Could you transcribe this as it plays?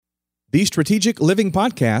The Strategic Living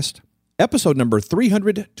Podcast, episode number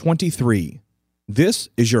 323. This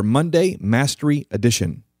is your Monday Mastery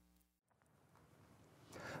Edition.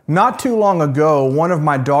 Not too long ago, one of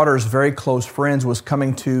my daughter's very close friends was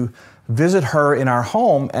coming to visit her in our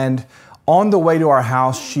home, and on the way to our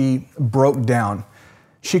house, she broke down.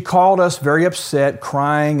 She called us very upset,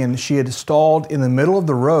 crying, and she had stalled in the middle of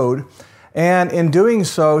the road. And in doing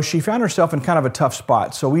so, she found herself in kind of a tough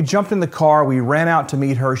spot. So we jumped in the car, we ran out to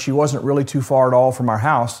meet her. She wasn't really too far at all from our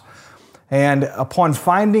house. And upon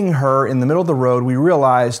finding her in the middle of the road, we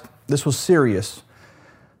realized this was serious.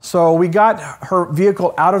 So we got her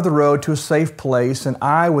vehicle out of the road to a safe place, and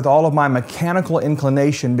I, with all of my mechanical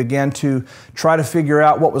inclination, began to try to figure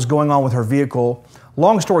out what was going on with her vehicle.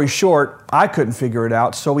 Long story short, I couldn't figure it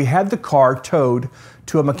out, so we had the car towed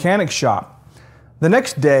to a mechanic shop. The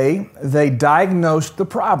next day, they diagnosed the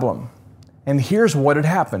problem, and here's what had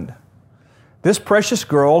happened. This precious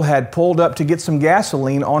girl had pulled up to get some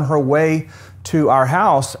gasoline on her way to our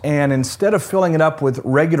house, and instead of filling it up with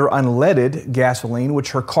regular unleaded gasoline,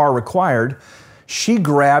 which her car required, she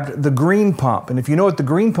grabbed the green pump. And if you know what the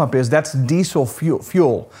green pump is, that's diesel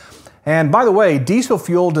fuel. And by the way, diesel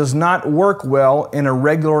fuel does not work well in a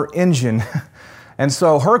regular engine. And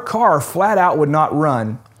so her car flat out would not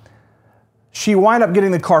run. She wound up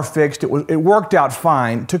getting the car fixed. It worked out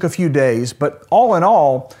fine. It took a few days, but all in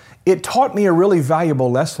all, it taught me a really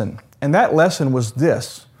valuable lesson. And that lesson was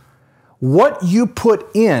this: what you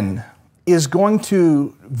put in is going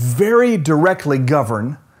to very directly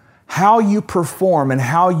govern how you perform and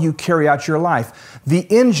how you carry out your life. The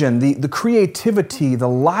engine, the creativity, the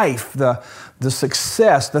life, the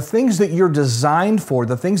success, the things that you're designed for,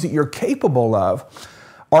 the things that you're capable of,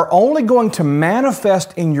 are only going to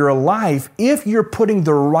manifest in your life if you're putting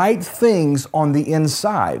the right things on the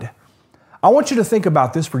inside. I want you to think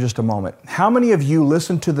about this for just a moment. How many of you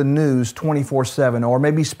listen to the news 24/7, or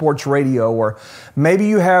maybe sports radio, or maybe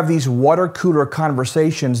you have these water cooler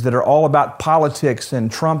conversations that are all about politics and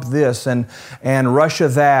Trump this and Russia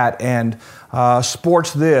that and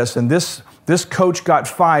sports this and this coach got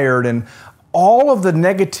fired, and all of the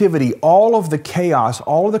negativity, all of the chaos,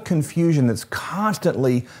 all of the confusion that's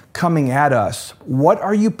constantly coming at us? What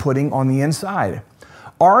are you putting on the inside?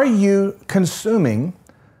 Are you consuming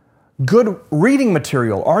good reading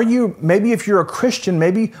material? Are you, maybe if you're a Christian,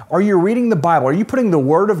 maybe are you reading the Bible? Are you putting the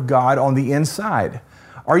Word of God on the inside?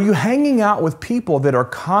 Are you hanging out with people that are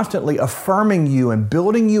constantly affirming you and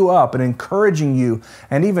building you up and encouraging you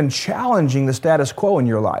and even challenging the status quo in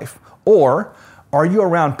your life? Or are you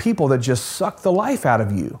around people that just suck the life out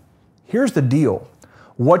of you? Here's the deal.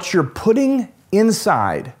 What you're putting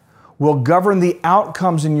inside will govern the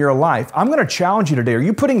outcomes in your life. I'm going to challenge you today. Are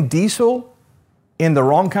you putting diesel in the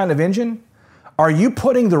wrong kind of engine? Are you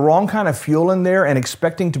putting the wrong kind of fuel in there and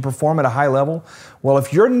expecting to perform at a high level? Well,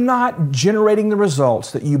 if you're not generating the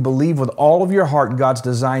results that you believe with all of your heart God's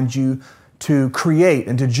designed you to create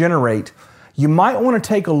and to generate, you might want to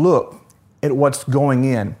take a look at what's going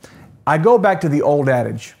in. I go back to the old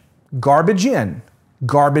adage, garbage in,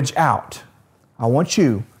 garbage out. I want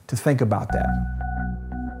you to think about that.